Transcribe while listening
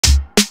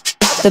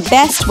the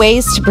best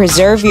ways to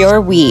preserve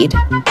your weed.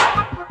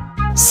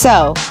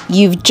 So,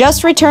 you've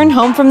just returned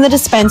home from the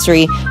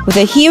dispensary with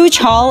a huge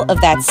haul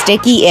of that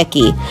sticky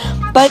icky.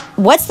 But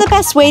what's the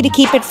best way to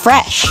keep it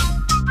fresh?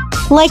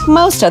 Like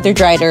most other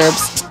dried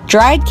herbs,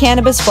 dried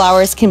cannabis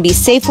flowers can be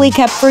safely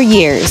kept for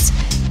years.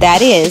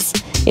 That is,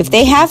 if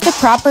they have the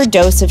proper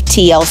dose of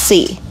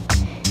TLC.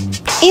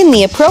 In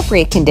the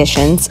appropriate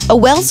conditions, a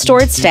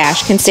well-stored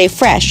stash can stay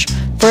fresh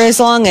for as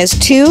long as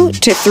 2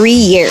 to 3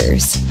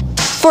 years.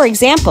 For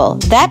example,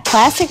 that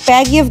plastic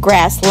baggie of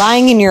grass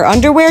lying in your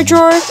underwear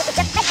drawer,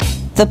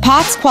 the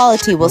pot's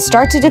quality will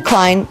start to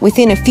decline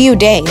within a few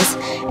days,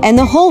 and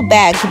the whole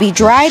bag could be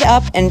dried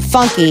up and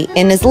funky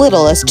in as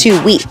little as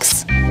 2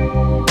 weeks.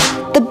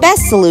 The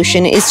best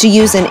solution is to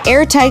use an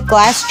airtight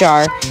glass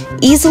jar,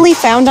 easily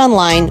found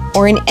online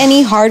or in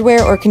any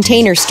hardware or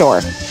container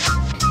store.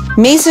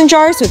 Mason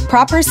jars with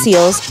proper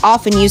seals,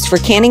 often used for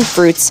canning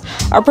fruits,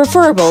 are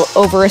preferable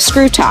over a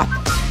screw top.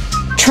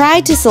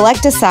 Try to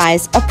select a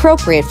size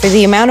appropriate for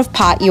the amount of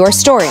pot you are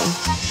storing.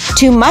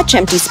 Too much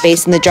empty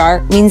space in the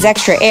jar means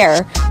extra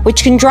air,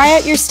 which can dry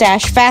out your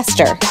stash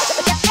faster.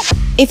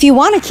 If you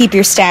want to keep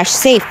your stash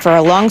safe for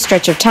a long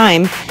stretch of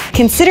time,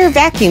 consider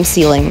vacuum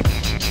sealing.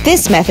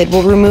 This method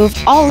will remove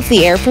all of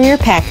the air from your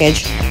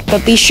package,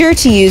 but be sure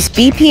to use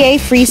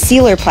BPA-free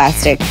sealer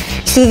plastic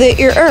so that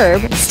your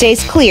herb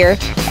stays clear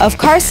of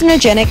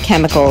carcinogenic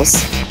chemicals.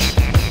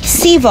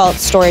 Sea Vault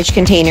storage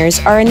containers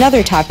are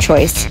another top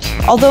choice,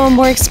 although a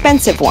more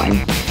expensive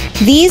one.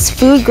 These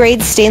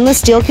food-grade stainless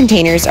steel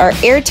containers are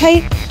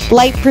airtight,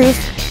 blight-proof,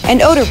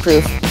 and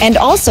odor-proof, and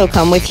also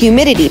come with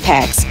humidity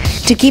packs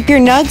to keep your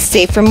nugs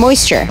safe from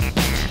moisture.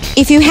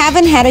 If you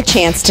haven't had a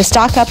chance to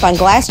stock up on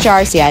glass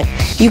jars yet,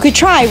 you could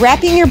try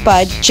wrapping your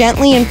bud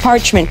gently in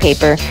parchment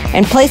paper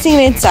and placing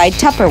it inside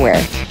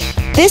Tupperware.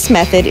 This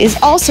method is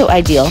also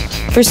ideal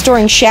for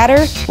storing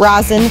shatter,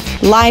 rosin,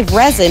 live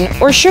resin,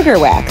 or sugar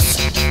wax.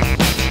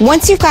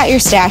 Once you've got your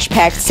stash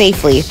packed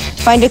safely,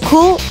 find a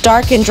cool,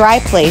 dark, and dry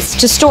place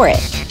to store it.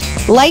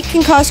 Light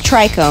can cause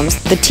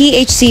trichomes, the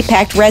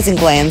THC-packed resin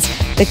glands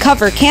that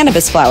cover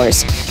cannabis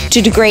flowers,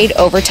 to degrade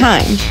over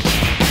time.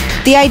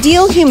 The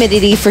ideal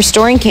humidity for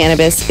storing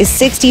cannabis is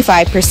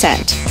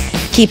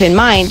 65%. Keep in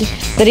mind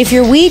that if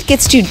your weed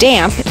gets too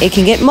damp, it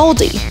can get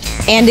moldy.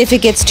 And if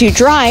it gets too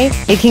dry,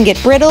 it can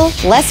get brittle,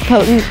 less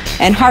potent,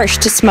 and harsh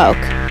to smoke.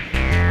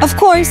 Of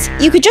course,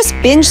 you could just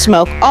binge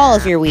smoke all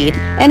of your weed,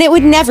 and it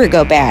would never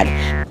go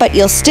bad, but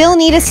you'll still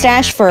need a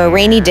stash for a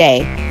rainy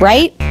day,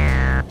 right?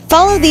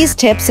 Follow these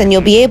tips and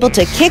you'll be able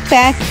to kick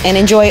back and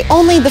enjoy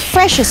only the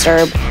freshest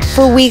herb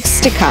for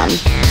weeks to come.